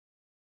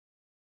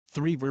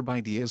Three verb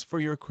ideas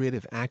for your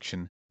creative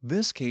action.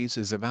 This case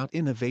is about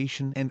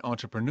innovation and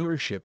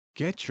entrepreneurship.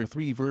 Get your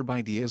 3 verb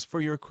ideas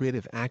for your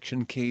creative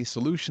action case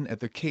solution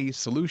at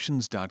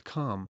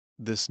TheCaseSolutions.com.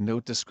 This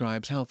note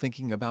describes how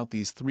thinking about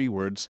these 3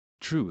 words,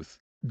 truth,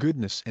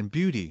 goodness and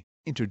beauty,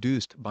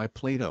 introduced by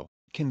Plato,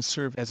 can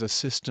serve as a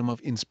system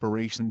of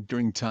inspiration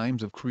during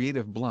times of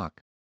creative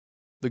block.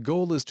 The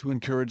goal is to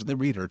encourage the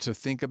reader to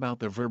think about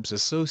the verbs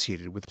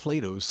associated with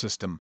Plato's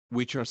system,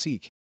 which are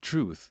seek,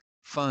 truth,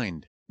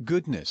 find,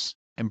 goodness,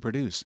 and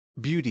produce,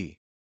 beauty.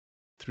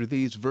 Through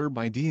these verb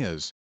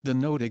ideas, the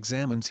note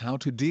examines how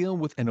to deal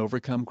with and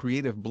overcome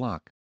creative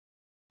block.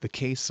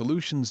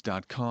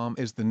 TheCaseSolutions.com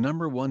is the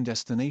 #1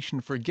 destination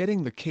for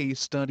getting the case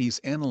studies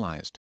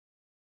analyzed.